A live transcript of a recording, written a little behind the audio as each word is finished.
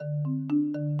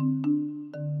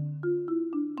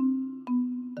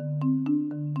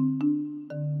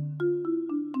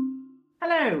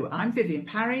Hello, I'm Vivienne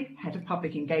Parry, Head of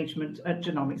Public Engagement at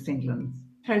Genomics England,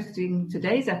 hosting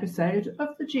today's episode of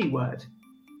The G Word.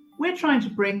 We're trying to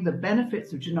bring the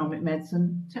benefits of genomic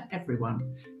medicine to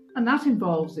everyone, and that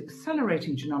involves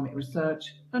accelerating genomic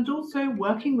research and also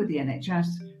working with the NHS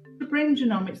to bring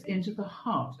genomics into the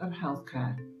heart of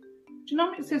healthcare.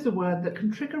 Genomics is a word that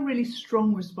can trigger really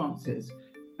strong responses: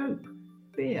 hope,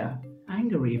 fear,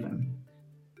 anger even.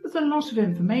 There's a lot of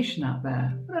information out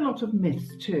there, but a lot of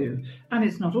myths too, and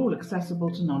it's not all accessible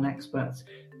to non-experts.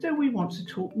 So we want to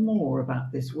talk more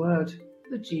about this word,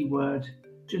 the G word,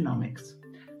 genomics.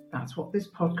 That's what this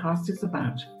podcast is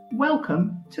about.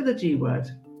 Welcome to the G word.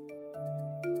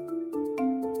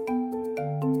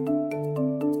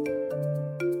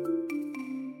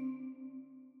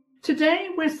 Today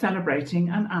we're celebrating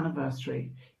an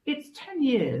anniversary. It's 10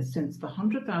 years since the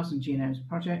 100,000 Genomes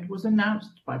Project was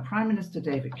announced by Prime Minister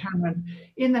David Cameron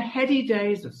in the heady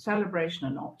days of celebration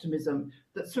and optimism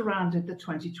that surrounded the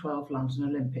 2012 London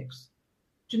Olympics.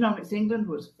 Genomics England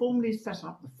was formally set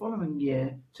up the following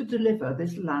year to deliver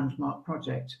this landmark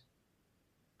project.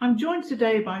 I'm joined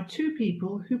today by two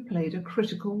people who played a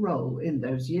critical role in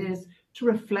those years to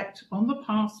reflect on the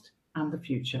past and the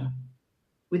future.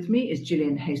 With me is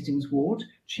Jillian Hastings-Ward,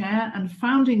 Chair and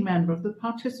founding member of the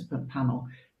participant panel,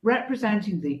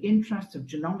 representing the interests of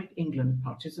Genomics England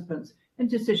participants in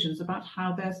decisions about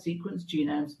how their sequenced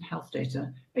genomes and health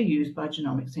data are used by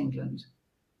Genomics England.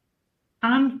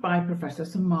 And by Professor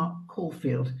Sir Mark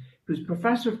Caulfield, who's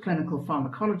Professor of Clinical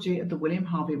Pharmacology at the William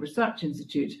Harvey Research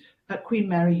Institute at Queen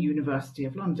Mary University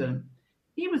of London.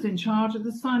 He was in charge of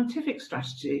the scientific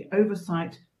strategy,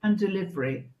 oversight and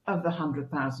delivery of the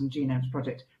 100,000 Genomes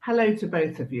Project. Hello to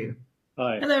both of you.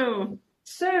 Hi. Hello.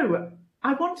 So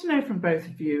I want to know from both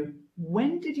of you,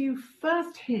 when did you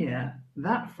first hear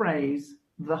that phrase,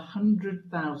 the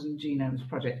 100,000 Genomes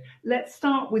Project? Let's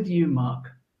start with you,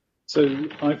 Mark. So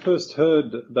I first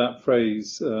heard that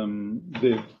phrase,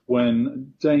 Viv,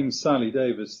 when Dame Sally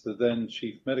Davis, the then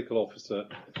Chief Medical Officer,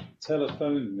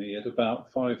 telephoned me at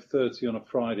about 5:30 on a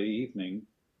Friday evening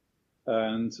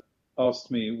and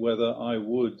asked me whether I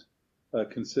would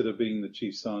consider being the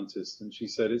chief scientist. And she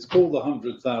said, it's called the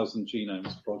 100,000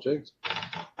 Genomes Project,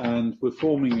 and we're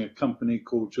forming a company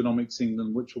called Genomics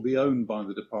England, which will be owned by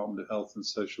the Department of Health and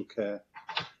Social Care.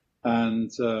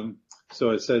 And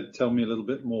so I said, tell me a little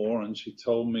bit more. And she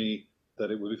told me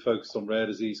that it would be focused on rare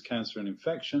disease, cancer and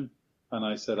infection. And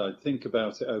I said, I'd think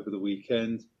about it over the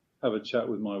weekend, have a chat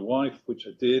with my wife, which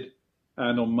I did.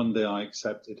 And on Monday, I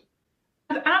accepted.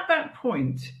 And at that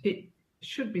point, it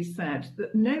should be said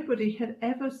that nobody had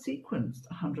ever sequenced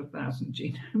 100,000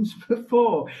 genomes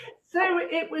before. So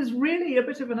it was really a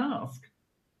bit of an ask.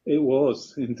 It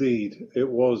was, indeed. It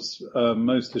was,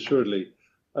 most assuredly.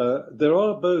 There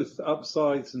are both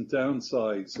upsides and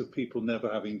downsides of people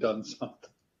never having done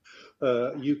something.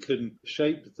 You can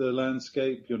shape the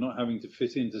landscape. You're not having to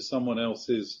fit into someone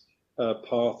else's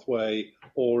pathway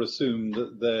or assume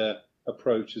that their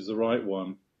approach is the right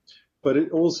one. But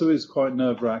it also is quite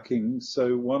nerve-wracking.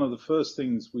 So one of the first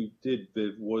things we did,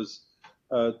 Viv, was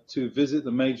to visit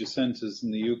the major centres in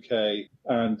the UK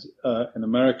and in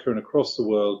America and across the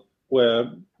world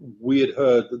where we had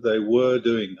heard that they were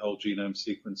doing whole genome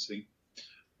sequencing.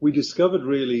 We discovered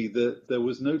really that there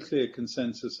was no clear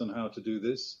consensus on how to do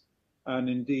this. And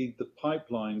indeed, the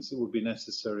pipelines that would be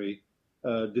necessary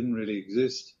didn't really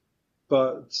exist.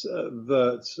 But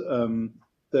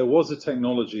there was a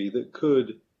technology that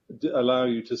could allow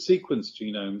you to sequence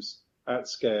genomes at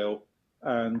scale.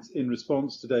 And in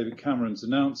response to David Cameron's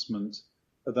announcement,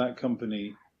 that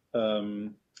company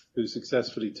who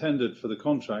successfully tendered for the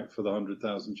contract for the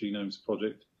 100,000 Genomes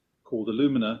Project, called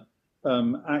Illumina,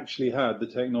 actually had the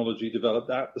technology developed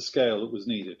at the scale that was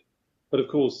needed. But of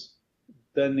course,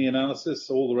 then the analysis,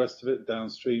 all the rest of it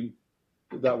downstream,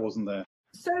 that wasn't there.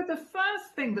 So the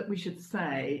first thing that we should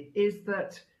say is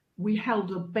that we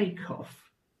held a bake-off,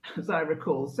 as I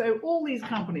recall. So all these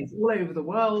companies all over the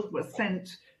world were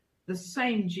sent the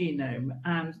same genome,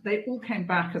 and they all came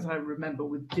back, as I remember,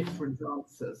 with different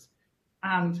answers.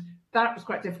 And that was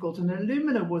quite difficult. And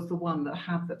Illumina was the one that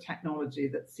had the technology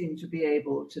that seemed to be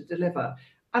able to deliver.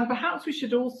 And perhaps we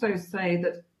should also say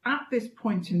that at this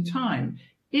point in time,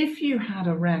 if you had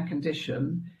a rare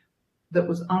condition that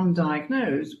was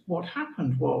undiagnosed, what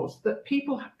happened was that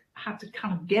people had to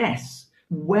kind of guess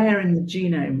where in the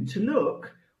genome to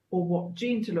look or what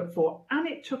gene to look for. And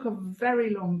it took a very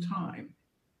long time,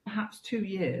 perhaps 2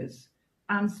 years,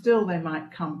 and still they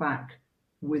might come back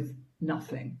with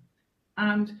nothing.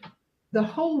 And the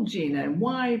whole genome,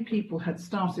 why people had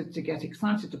started to get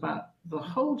excited about the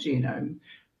whole genome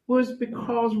was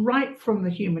because right from the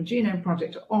Human Genome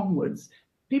Project onwards,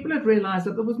 people had realised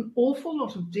that there was an awful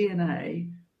lot of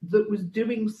DNA that was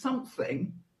doing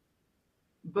something,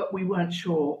 but we weren't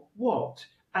sure what.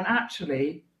 And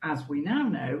actually, as we now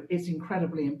know, it's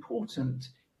incredibly important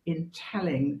in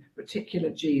telling particular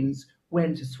genes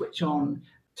when to switch on,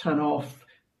 turn off,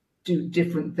 do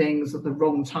different things at the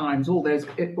wrong times, all those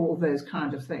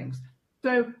kind of things.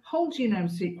 So whole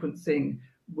genome sequencing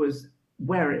was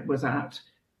where it was at.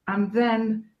 And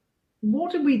then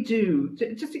what did we do?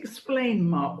 Just explain,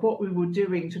 Mark, what we were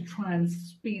doing to try and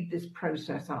speed this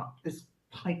process up, this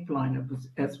pipeline,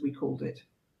 as we called it.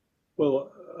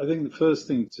 Well, I think the first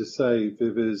thing to say,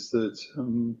 Viv, is that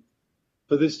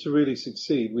for this to really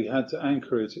succeed, we had to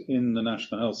anchor it in the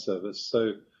National Health Service.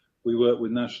 So we worked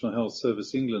with National Health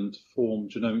Service England to form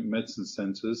genomic medicine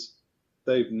centres.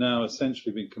 They've now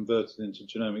essentially been converted into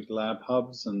genomic lab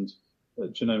hubs and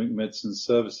genomic medicine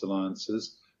service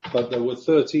alliances, but there were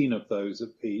 13 of those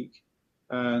at peak.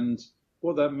 And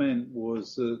what that meant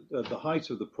was that at the height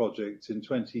of the project in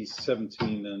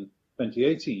 2017 and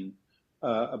 2018,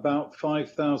 about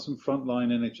 5,000 frontline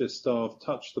NHS staff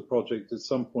touched the project at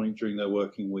some point during their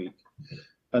working week.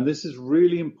 And this is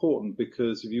really important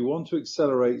because if you want to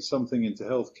accelerate something into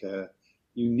healthcare,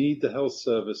 you need the health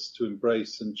service to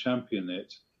embrace and champion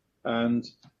it. And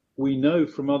we know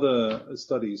from other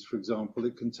studies, for example,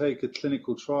 it can take a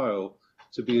clinical trial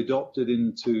to be adopted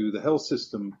into the health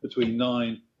system between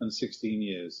 9 and 16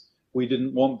 years. We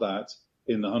didn't want that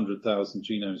in the 100,000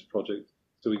 Genomes project.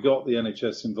 So we got the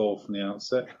NHS involved from the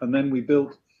outset, and then we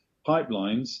built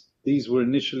pipelines. These were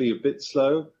initially a bit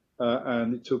slow,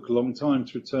 and it took a long time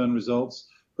to return results,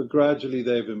 but gradually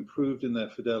they've improved in their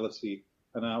fidelity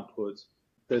and output.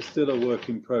 They're still a work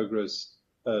in progress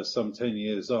some 10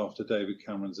 years after David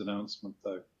Cameron's announcement,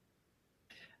 though.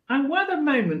 And were there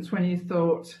moments when you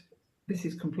thought, this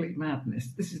is complete madness,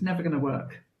 this is never going to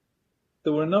work?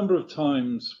 There were a number of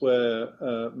times where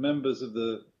members of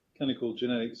the clinical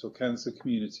genetics or cancer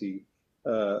community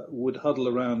would huddle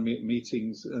around me at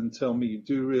meetings and tell me, you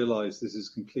do realise this is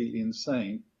completely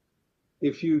insane.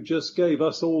 If you just gave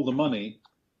us all the money,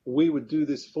 we would do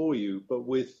this for you, but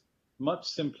with much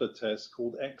simpler tests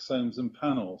called exomes and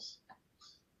panels.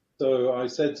 So I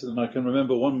said to them, I can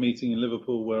remember one meeting in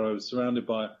Liverpool where I was surrounded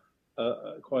by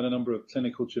quite a number of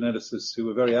clinical geneticists who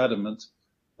were very adamant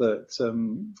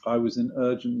that I was in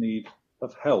urgent need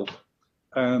of help.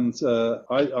 And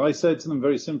I said to them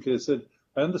very simply, I said,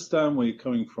 I understand where you're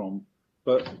coming from,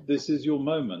 but this is your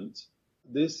moment.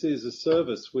 This is a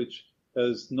service which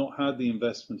has not had the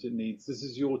investment it needs. This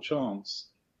is your chance.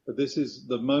 But this is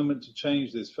the moment to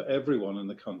change this for everyone in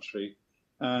the country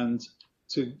and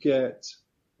to get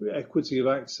equity of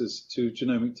access to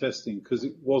genomic testing, because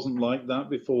it wasn't like that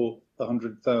before the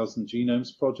 100,000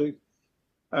 Genomes project.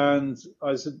 And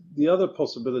I said, the other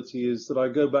possibility is that I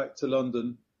go back to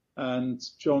London and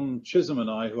John Chisholm and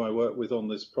I, who I work with on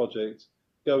this project,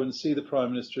 go and see the Prime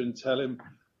Minister and tell him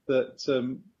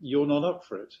that you're not up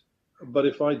for it. But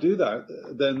if I do that,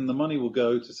 then the money will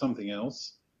go to something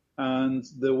else and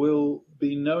there will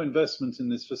be no investment in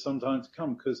this for some time to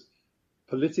come, because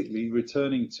politically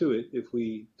returning to it, if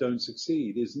we don't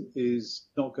succeed, is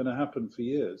not going to happen for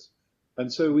years.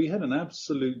 And so we had an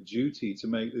absolute duty to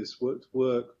make this work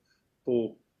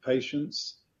for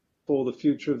patients, for the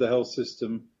future of the health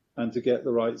system, and to get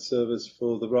the right service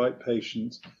for the right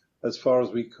patient as far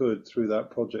as we could through that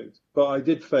project. But I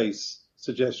did face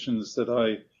suggestions that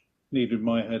I needed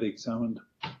my head examined.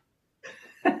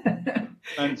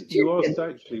 And you asked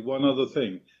actually one other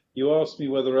thing. You asked me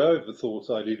whether I ever thought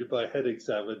I needed my head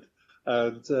examined.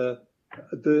 And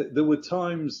there were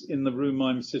times in the room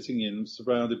I'm sitting in,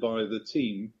 surrounded by the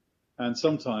team, and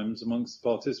sometimes amongst the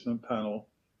participant panel,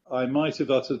 I might have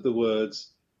uttered the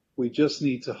words, we just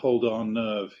need to hold our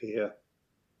nerve here,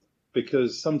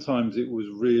 because sometimes it was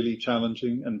really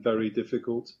challenging and very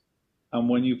difficult. And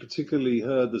when you particularly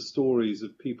heard the stories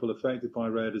of people affected by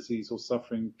rare disease or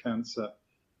suffering cancer,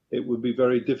 it would be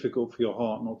very difficult for your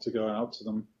heart not to go out to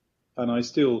them. And I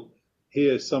still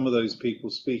hear some of those people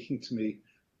speaking to me,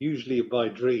 usually by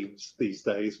dreams these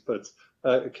days, but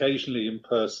occasionally in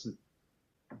person.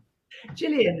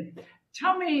 Jillian,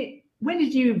 tell me, when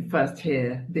did you first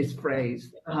hear this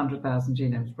phrase, the 100,000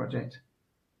 Genomes Project?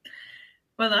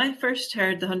 Well, I first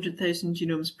heard the 100,000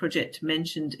 Genomes Project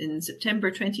mentioned in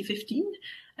September 2015.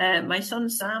 My son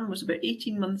Sam was about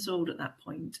 18 months old at that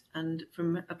point, and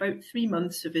from about 3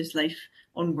 months of his life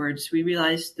onwards, we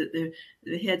realised that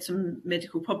he had some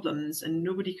medical problems and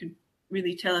nobody could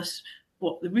really tell us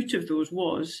what the root of those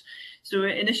was. So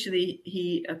initially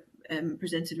he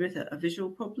presented with a visual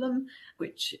problem,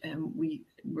 which we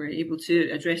were able to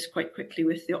address quite quickly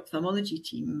with the ophthalmology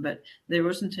team, but there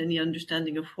wasn't any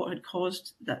understanding of what had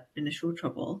caused that initial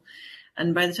trouble.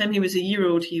 And by the time he was a year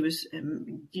old, he was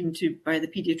deemed by the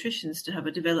paediatricians to have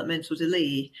a developmental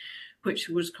delay, which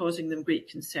was causing them great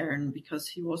concern because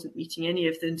he wasn't meeting any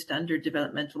of the standard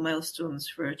developmental milestones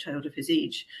for a child of his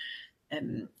age.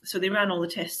 So they ran all the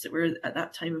tests that were at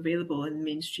that time available in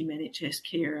mainstream NHS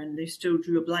care, and they still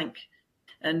drew a blank.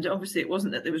 And obviously it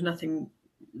wasn't that there was nothing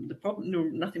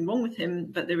wrong with him,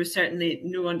 but there was certainly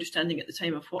no understanding at the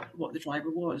time of what the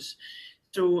driver was.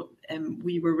 So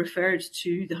we were referred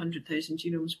to the 100,000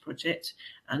 Genomes Project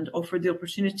and offered the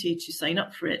opportunity to sign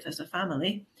up for it as a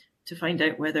family to find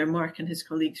out whether Mark and his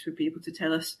colleagues would be able to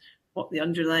tell us what the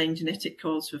underlying genetic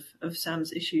cause of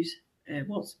Sam's issues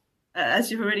was.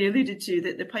 As you've already alluded to,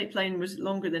 that the pipeline was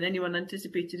longer than anyone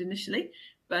anticipated initially,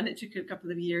 and it took a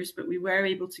couple of years, but we were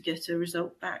able to get a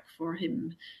result back for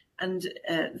him. And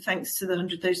thanks to the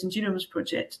 100,000 Genomes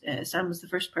Project, Sam was the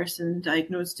first person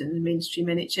diagnosed in the mainstream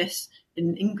NHS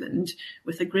in England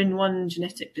with a GRIN1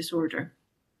 genetic disorder.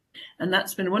 And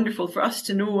that's been wonderful for us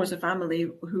to know as a family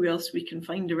who else we can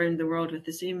find around the world with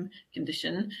the same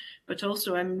condition. But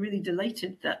also I'm really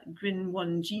delighted that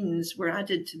GRIN1 genes were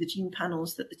added to the gene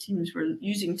panels that the teams were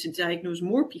using to diagnose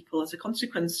more people as a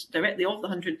consequence directly of the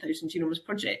 100,000 Genomes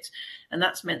Project. And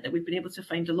that's meant that we've been able to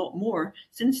find a lot more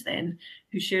since then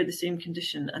who share the same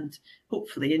condition. And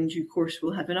hopefully in due course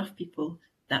we'll have enough people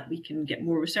that we can get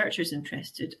more researchers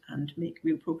interested and make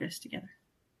real progress together.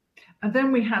 And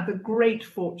then we had the great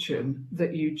fortune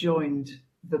that you joined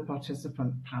the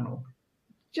participant panel.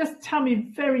 Just tell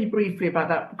me very briefly about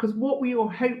that, because what were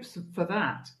your hopes for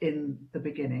that in the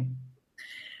beginning?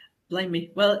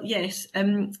 Blimey. Well, yes,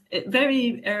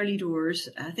 very early doors.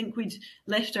 I think we'd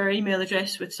left our email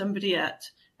address with somebody at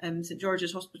St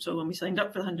George's Hospital when we signed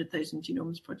up for the 100,000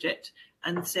 Genomes Project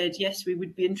and said, yes, we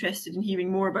would be interested in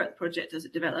hearing more about the project as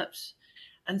it develops.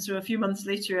 And so a few months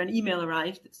later, an email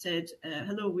arrived that said,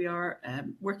 hello, we are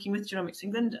working with Genomics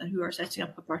England and who are setting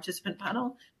up a participant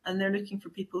panel. And they're looking for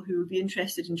people who would be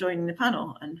interested in joining the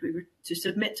panel. And we were to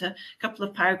submit a couple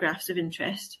of paragraphs of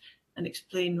interest and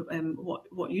explain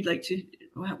what you'd like to,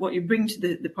 what you bring to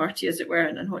the party, as it were,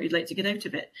 and what you'd like to get out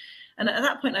of it. And at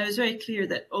that point, I was very clear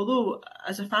that although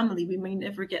as a family, we may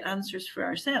never get answers for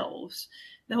ourselves,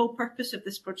 the whole purpose of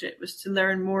this project was to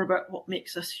learn more about what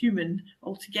makes us human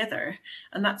altogether.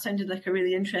 And that sounded like a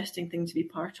really interesting thing to be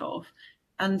part of.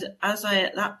 And as I,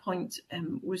 at that point,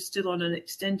 was still on an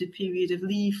extended period of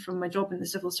leave from my job in the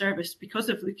civil service because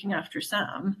of looking after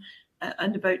Sam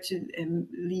and about to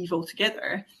leave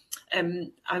altogether,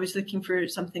 I was looking for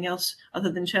something else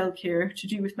other than childcare to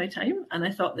do with my time. And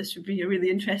I thought this would be a really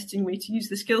interesting way to use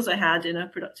the skills I had in a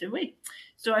productive way.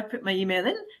 So I put my email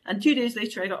in, and 2 days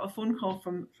later, I got a phone call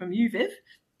from you, Viv,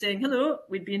 saying, hello,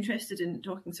 we'd be interested in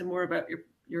talking some more about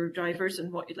your drivers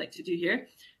and what you'd like to do here.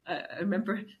 I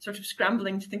remember sort of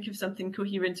scrambling to think of something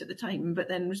coherent at the time, but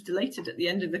then was delighted at the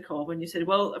end of the call when you said,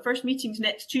 well, our first meeting's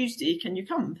next Tuesday. Can you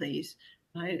come, please?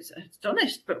 I was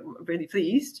astonished, but really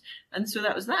pleased. And so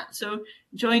that was that. So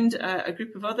joined a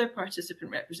group of other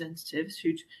participant representatives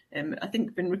who'd, I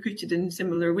think, been recruited in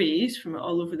similar ways from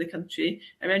all over the country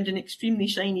around an extremely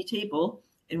shiny table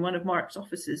in one of Mark's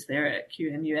offices there at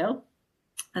QMUL.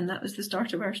 And that was the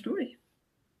start of our story.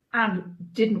 And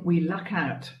didn't we luck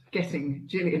out getting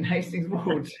Jillian Hastings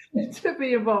Ward to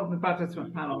be involved in the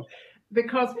participant panel?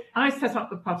 Because I set up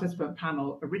the participant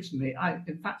panel originally.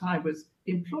 In fact, I was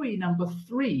employee number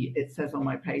 3, it says on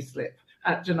my payslip,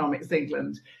 at Genomics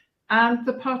England. And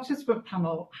the participant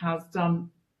panel has done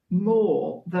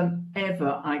more than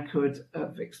ever I could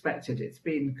have expected. It's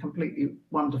been completely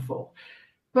wonderful.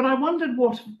 But I wondered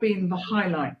what have been the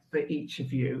highlights for each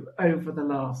of you over the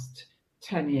last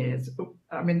 10 years.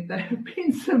 I mean, there have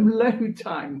been some low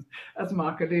times, as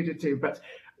Mark alluded to, but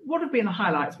what have been the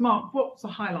highlights? Mark, what's a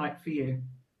highlight for you?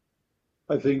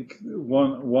 I think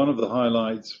one of the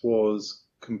highlights was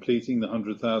completing the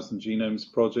 100,000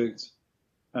 Genomes Project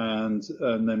and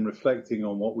then reflecting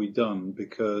on what we'd done,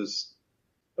 because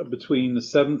between the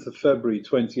 7th of February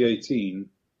 2018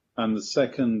 and the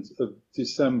 2nd of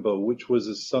December, which was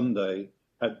a Sunday,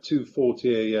 at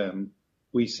 2:40 a.m.,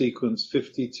 we sequenced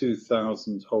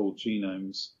 52,000 whole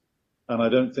genomes. And I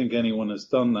don't think anyone has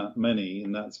done that many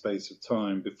in that space of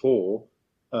time before.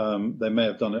 They may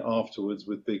have done it afterwards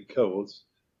with big cohorts,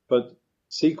 but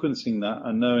sequencing that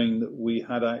and knowing that we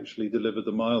had actually delivered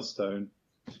the milestone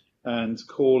and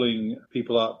calling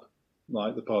people up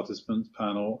like the participants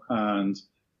panel and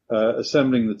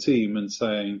assembling the team and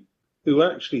saying, who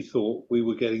actually thought we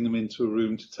were getting them into a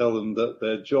room to tell them that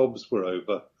their jobs were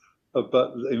over.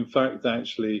 but in fact,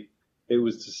 actually, it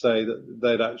was to say that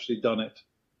they'd actually done it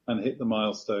and hit the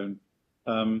milestone.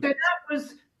 So that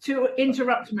was, to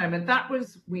interrupt a moment,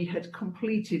 we had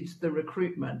completed the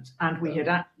recruitment and we had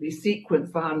actually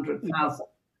sequenced the 100,000.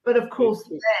 But of course,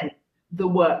 then the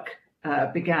work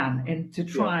began to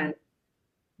try and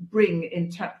bring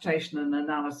interpretation and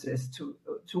analysis to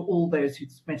all those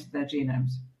who'd submitted their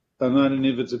genomes. And that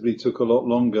inevitably took a lot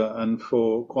longer, and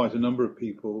for quite a number of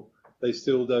people, they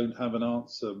still don't have an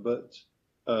answer. But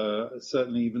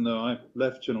certainly, even though I've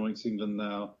left Genomics England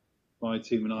now, my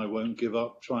team and I won't give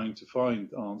up trying to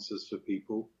find answers for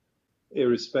people,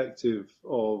 irrespective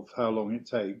of how long it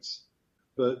takes.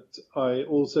 But I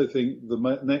also think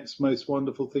the next most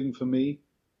wonderful thing for me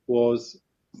was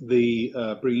the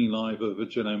bringing live of a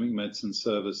genomic medicine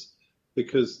service,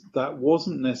 because that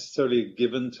wasn't necessarily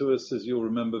given to us, as you'll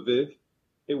remember, Viv.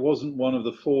 It wasn't one of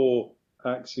the 4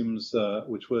 axioms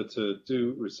which were to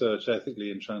do research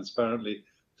ethically and transparently,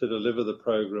 to deliver the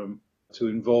program, to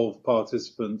involve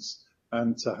participants,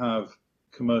 and to have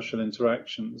commercial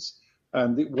interactions.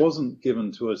 And it wasn't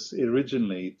given to us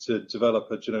originally to develop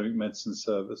a genomic medicine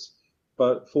service.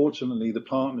 But fortunately, the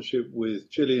partnership with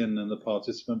Jillian and the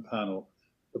participant panel,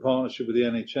 the partnership with the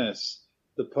NHS,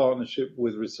 the partnership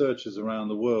with researchers around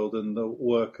the world, and the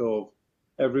work of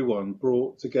everyone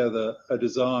brought together a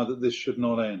desire that this should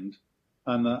not end,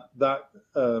 and that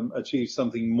achieved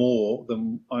something more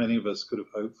than any of us could have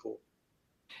hoped for.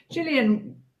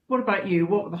 Jillian, what about you?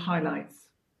 What were the highlights?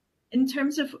 In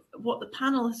terms of what the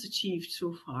panel has achieved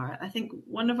so far, I think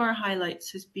one of our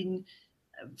highlights has been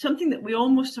something that we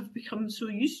almost have become so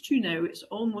used to now, it's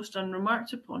almost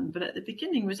unremarked upon, but at the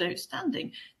beginning was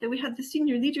outstanding, that we had the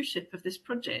senior leadership of this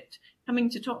project coming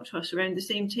to talk to us around the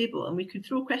same table, and we could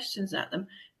throw questions at them,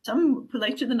 some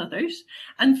politer than others,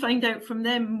 and find out from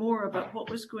them more about what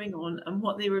was going on and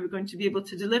what they were going to be able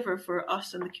to deliver for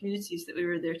us and the communities that we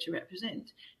were there to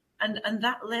represent. And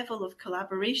that level of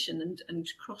collaboration and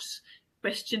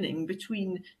cross-questioning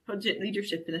between project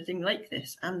leadership in a thing like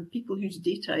this and people whose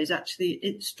data is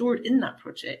actually stored in that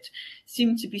project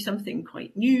seemed to be something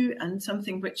quite new, and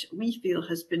something which we feel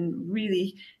has been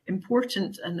really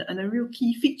important and a real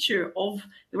key feature of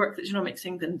the work that Genomics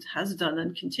England has done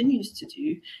and continues to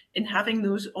do in having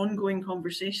those ongoing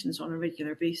conversations on a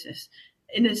regular basis,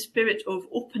 in a spirit of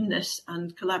openness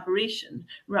and collaboration,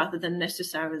 rather than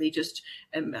necessarily just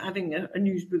having a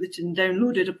news bulletin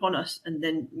downloaded upon us and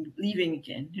then leaving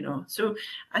again, So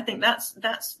I think that's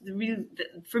the real,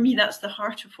 for me, that's the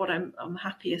heart of what I'm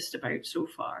happiest about so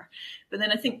far. But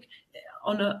then I think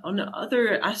on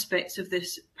other aspects of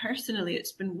this, personally,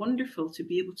 it's been wonderful to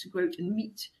be able to go out and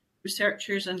meet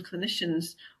researchers and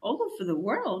clinicians all over the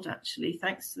world, actually,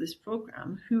 thanks to this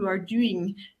program, who are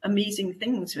doing amazing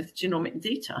things with genomic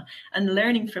data, and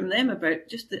learning from them about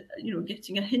just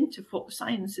getting a hint of what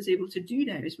science is able to do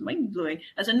now is mind-blowing.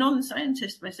 As a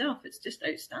non-scientist myself, it's just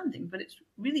outstanding, but it's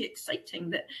really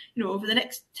exciting that, over the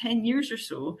next 10 years or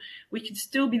so, we could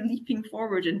still be leaping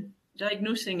forward and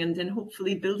diagnosing and then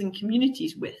hopefully building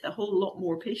communities with a whole lot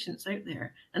more patients out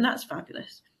there. And that's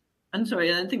fabulous. I'm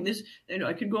sorry, I think this,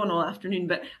 I could go on all afternoon,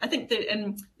 but I think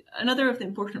that another of the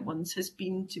important ones has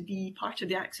been to be part of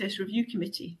the Access Review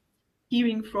Committee,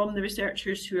 hearing from the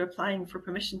researchers who are applying for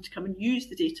permission to come and use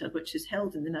the data, which is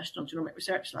held in the National Genomic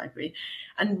Research Library,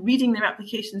 and reading their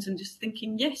applications and just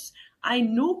thinking, yes, I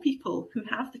know people who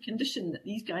have the condition that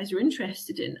these guys are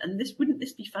interested in, and wouldn't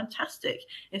this be fantastic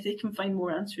if they can find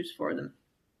more answers for them?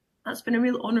 That's been a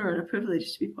real honour and a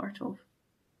privilege to be part of.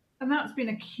 And that's been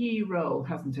a key role,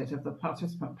 hasn't it, of the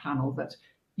participant panel, that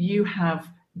you have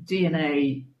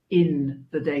DNA in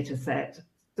the data set.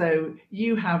 So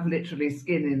you have literally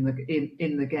skin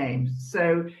in the game.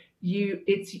 So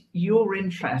it's your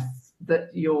interests that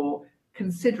you're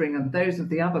considering, and those of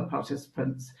the other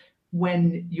participants,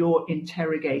 when you're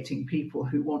interrogating people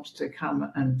who want to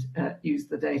come and use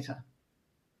the data.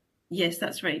 Yes,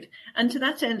 that's right. And to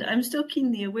that end, I'm still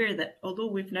keenly aware that although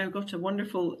we've now got a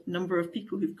wonderful number of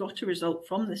people who've got a result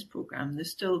from this programme, there's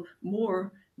still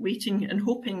more waiting and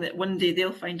hoping that one day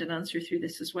they'll find an answer through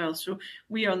this as well. So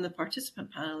we on the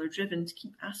participant panel are driven to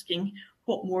keep asking,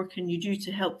 what more can you do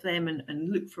to help them, and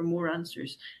look for more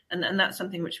answers? And that's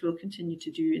something which we'll continue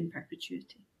to do in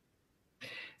perpetuity.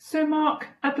 So, Mark,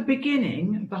 at the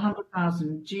beginning, the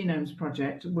 100,000 Genomes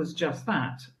Project was just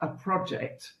that, a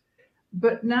project.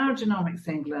 But now Genomics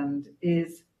England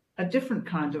is a different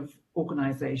kind of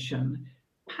organisation.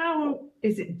 How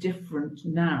is it different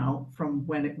now from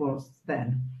when it was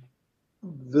then?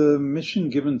 The mission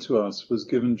given to us was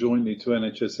given jointly to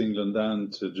NHS England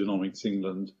and to Genomics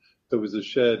England. There was a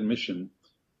shared mission.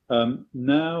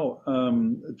 Now,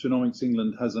 Genomics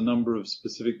England has a number of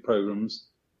specific programs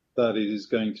that it is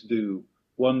going to do.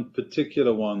 One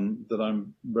particular one that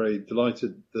I'm very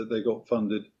delighted that they got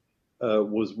funded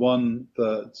was one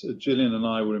that Jillian and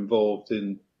I were involved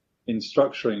in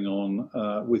structuring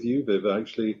on with you, Viv,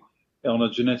 actually, on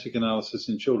a genetic analysis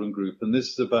in children group. And this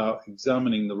is about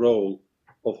examining the role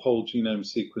of whole genome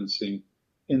sequencing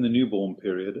in the newborn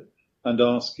period and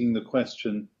asking the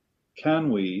question,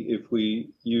 can we, if we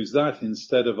use that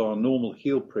instead of our normal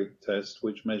heel prick test,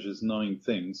 which measures 9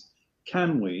 things,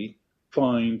 can we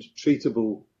find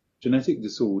treatable genetic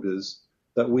disorders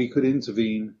that we could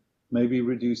intervene, maybe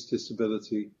reduce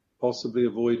disability, possibly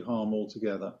avoid harm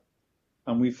altogether?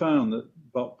 And we found that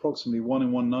about approximately 1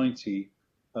 in 190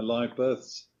 live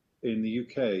births in the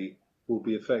UK will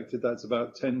be affected. That's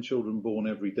about 10 children born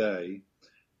every day.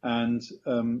 And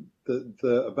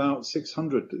about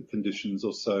 600 conditions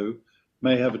or so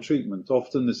may have a treatment.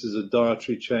 Often this is a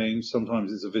dietary change,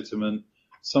 sometimes it's a vitamin,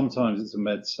 sometimes it's a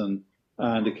medicine,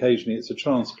 and occasionally it's a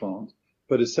transplant.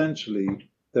 But essentially,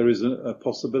 there is a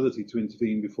possibility to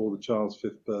intervene before the child's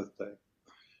 5th birthday.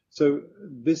 So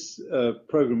this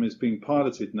program is being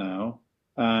piloted now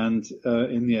and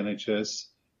in the NHS,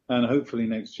 and hopefully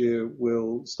next year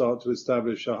we'll start to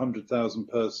establish a 100,000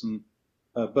 person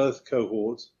birth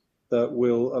cohort that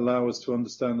will allow us to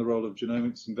understand the role of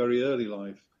genomics in very early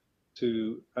life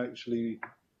to actually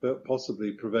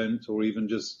possibly prevent or even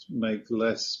just make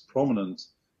less prominent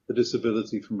the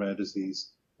disability from rare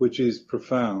disease, which is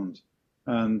profound.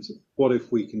 And what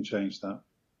if we can change that?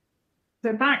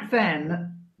 So back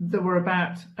then, there were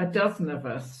about a dozen of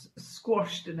us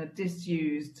squashed in a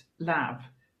disused lab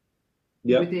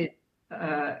within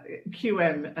QMUL.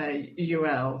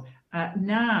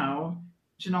 Now,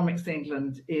 Genomics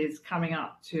England is coming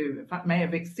up to, in fact, may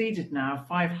have exceeded now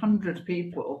 500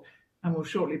 people, and will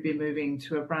shortly be moving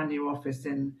to a brand new office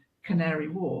in Canary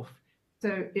Wharf.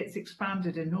 So it's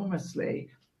expanded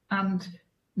enormously. And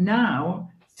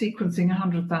now sequencing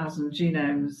 100,000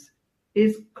 genomes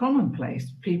is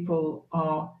commonplace. People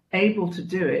are able to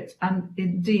do it, and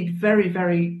indeed very,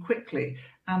 very quickly.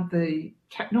 And the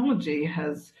technology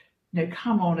has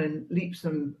come on in leaps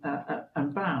and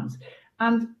bounds.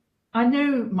 And I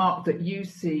know, Mark, that you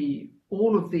see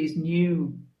all of these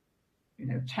new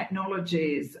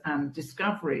technologies and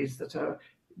discoveries that are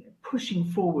pushing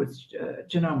forwards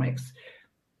genomics.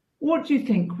 What do you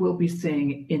think we'll be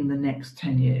seeing in the next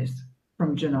 10 years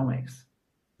from genomics?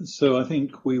 So I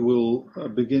think we will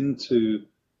begin to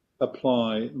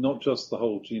apply not just the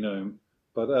whole genome,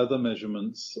 but other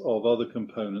measurements of other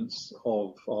components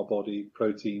of our body,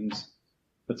 proteins,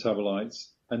 metabolites,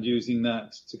 and using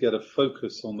that to get a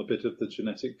focus on the bit of the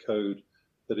genetic code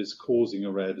that is causing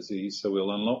a rare disease. So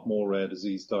we'll unlock more rare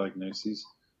disease diagnoses.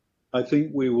 I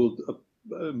think we will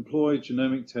employ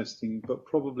genomic testing, but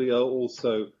probably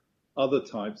also other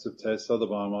types of tests, other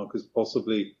biomarkers,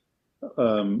 possibly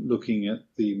looking at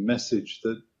the message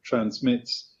that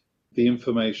transmits the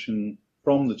information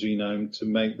from the genome to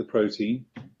make the protein.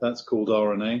 That's called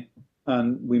RNA.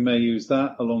 And we may use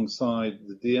that alongside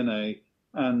the DNA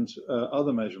and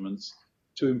other measurements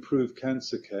to improve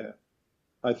cancer care.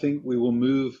 I think we will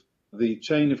move the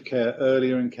chain of care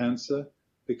earlier in cancer,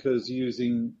 because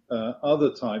using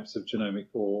other types of genomic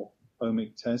or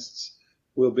omic tests,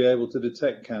 we'll be able to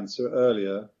detect cancer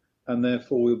earlier, and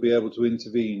therefore we'll be able to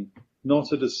intervene,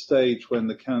 not at a stage when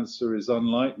the cancer is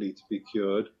unlikely to be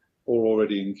cured or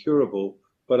already incurable,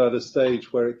 but at a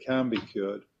stage where it can be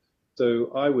cured.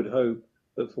 So I would hope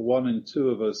that for 1 in 2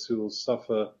 of us who will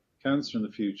suffer cancer in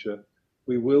the future,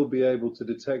 we will be able to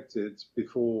detect it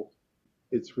before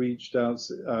it's reached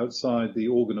outside the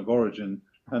organ of origin,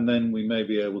 and then we may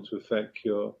be able to effect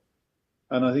cure.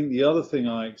 And I think the other thing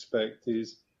I expect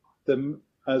is that,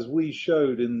 as we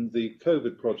showed in the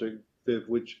COVID project, Viv,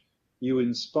 which you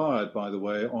inspired, by the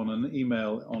way, on an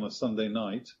email on a Sunday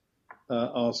night,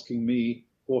 asking me,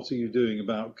 what are you doing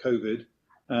about COVID?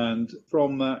 And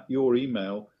from that, your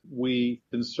email, we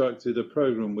constructed a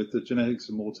program with the Genetics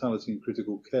of Mortality and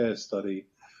Critical Care study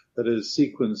that has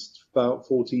sequenced about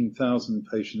 14,000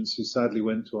 patients who sadly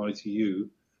went to ITU,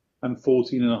 and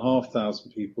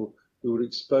 14,500 people who were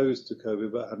exposed to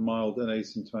COVID but had mild and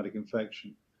asymptomatic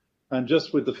infection. And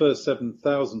just with the first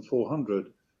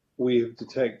 7,400, we have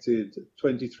detected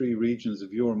 23 regions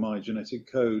of your and my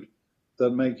genetic code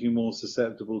that make you more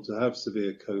susceptible to have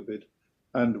severe COVID.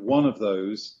 And one of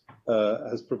those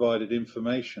has provided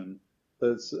information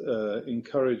that's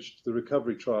encouraged the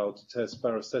recovery trial to test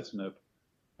baricitinib.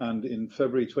 And in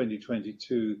February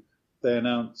 2022, they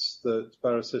announced that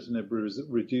baricitinib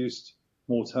reduced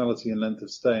mortality and length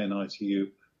of stay in ITU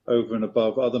over and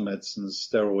above other medicines,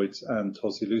 steroids and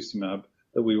tocilizumab,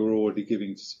 that we were already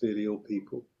giving to severely ill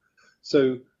people.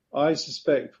 So I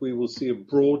suspect we will see a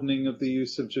broadening of the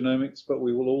use of genomics, but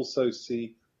we will also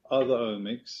see other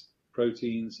omics,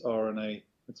 proteins, RNA,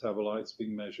 metabolites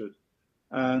being measured.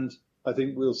 And I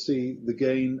think we'll see the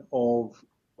gain of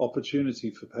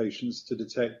opportunity for patients to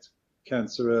detect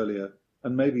cancer earlier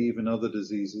and maybe even other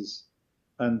diseases.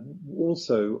 And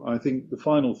also, I think the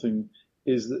final thing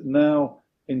is that now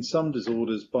in some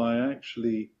disorders, by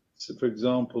actually, for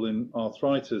example, in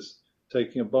arthritis,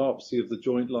 taking a biopsy of the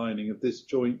joint lining of this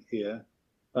joint here,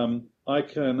 I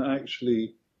can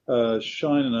actually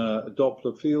shine a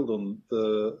Doppler field on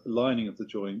the lining of the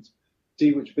joint,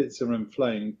 see which bits are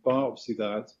inflamed, biopsy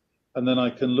that, and then I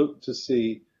can look to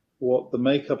see what the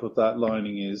makeup of that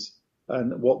lining is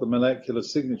and what the molecular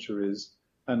signature is,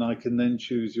 and I can then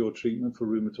choose your treatment for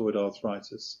rheumatoid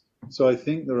arthritis. So I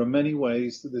think there are many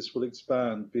ways that this will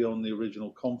expand beyond the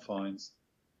original confines.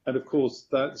 And of course,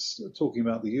 that's talking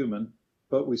about the human,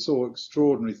 but we saw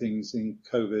extraordinary things in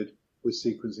COVID with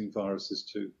sequencing viruses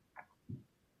too.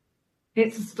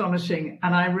 It's astonishing.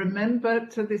 And I remember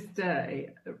to this day,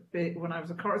 when I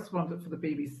was a correspondent for the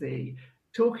BBC,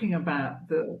 talking about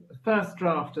the first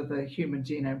draft of the Human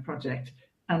Genome Project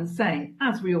and saying,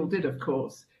 as we all did, of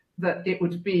course, that it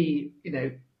would be,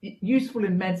 useful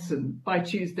in medicine by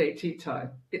Tuesday tea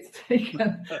time. It's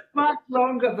taken much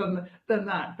longer than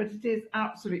that, but it is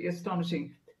absolutely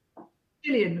astonishing.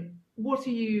 Jillian, what are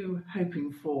you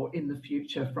hoping for in the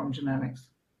future from genomics?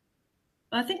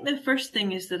 I think the first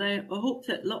thing is that I hope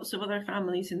that lots of other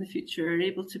families in the future are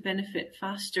able to benefit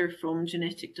faster from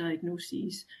genetic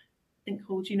diagnoses. I think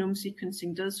whole genome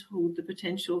sequencing does hold the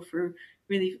potential for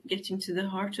really getting to the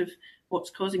heart of what's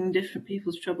causing different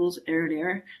people's troubles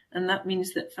earlier. And that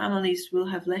means that families will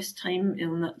have less time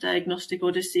in that diagnostic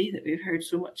odyssey that we've heard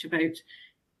so much about,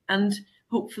 and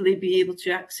hopefully be able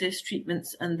to access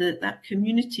treatments and that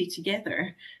community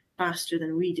together faster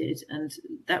than we did. And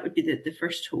that would be the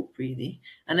first hope, really.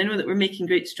 And I know that we're making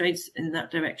great strides in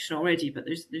that direction already, but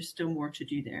there's still more to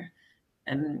do there.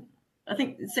 I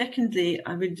think, secondly,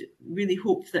 I would really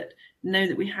hope that now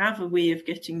that we have a way of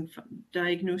getting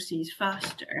diagnoses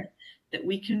faster, that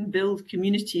we can build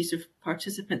communities of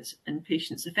participants and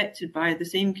patients affected by the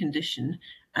same condition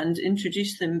and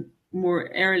introduce them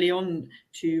more early on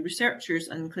to researchers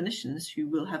and clinicians who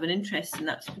will have an interest in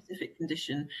that specific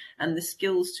condition and the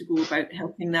skills to go about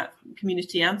helping that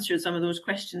community answer some of those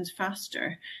questions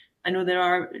faster. I know there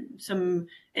are some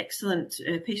excellent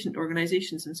patient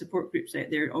organisations and support groups out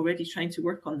there already trying to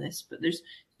work on this, but there's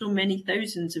so many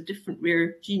thousands of different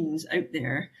rare genes out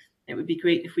there. It would be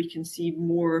great if we can see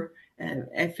more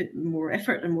effort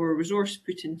and more resource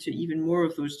put into even more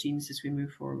of those genes as we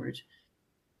move forward.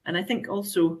 And I think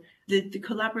also the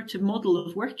collaborative model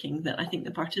of working that I think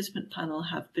the participant panel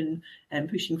have been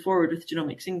pushing forward with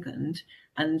Genomics England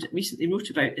and recently wrote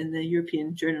about in the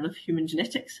European Journal of Human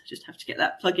Genetics. I just have to get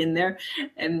that plug in there.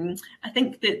 I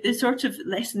think that the sort of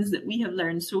lessons that we have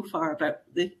learned so far about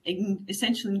the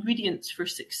essential ingredients for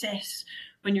success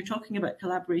when you're talking about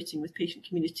collaborating with patient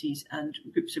communities and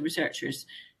groups of researchers,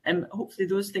 hopefully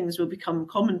those things will become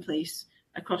commonplace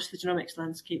across the genomics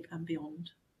landscape and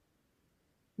beyond.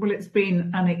 Well, it's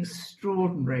been an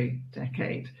extraordinary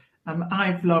decade.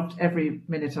 I've loved every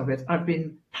minute of it. I've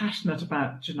been passionate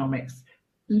about genomics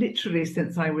literally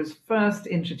since I was first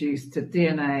introduced to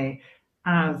DNA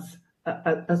as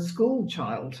a school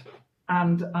child.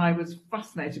 And I was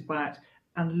fascinated by it,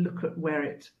 and look at where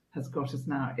it has got us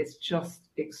now. It's just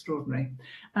extraordinary.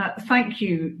 Thank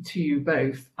you to you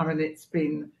both. I mean, it's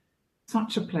been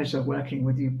such a pleasure working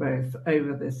with you both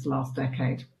over this last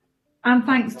decade. And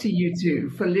thanks to you too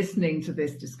for listening to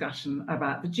this discussion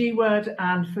about the G word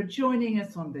and for joining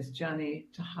us on this journey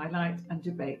to highlight and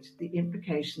debate the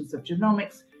implications of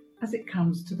genomics as it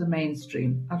comes to the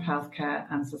mainstream of healthcare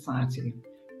and society.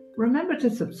 Remember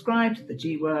to subscribe to the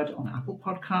G word on Apple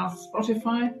Podcasts,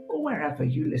 Spotify, or wherever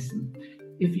you listen.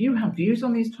 If you have views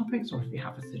on these topics, or if you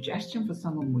have a suggestion for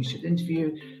someone we should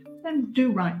interview, then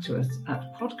do write to us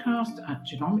at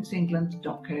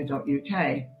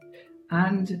podcast@genomicsengland.co.uk.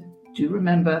 And do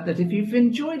remember that if you've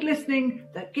enjoyed listening,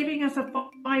 that giving us a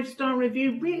 5-star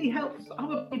review really helps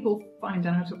other people find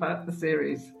out about the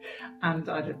series. And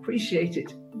I'd appreciate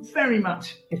it very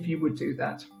much if you would do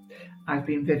that. I've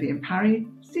been Vivienne Parry.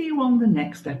 See you on the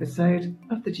next episode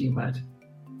of The G Word.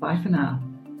 Bye for now.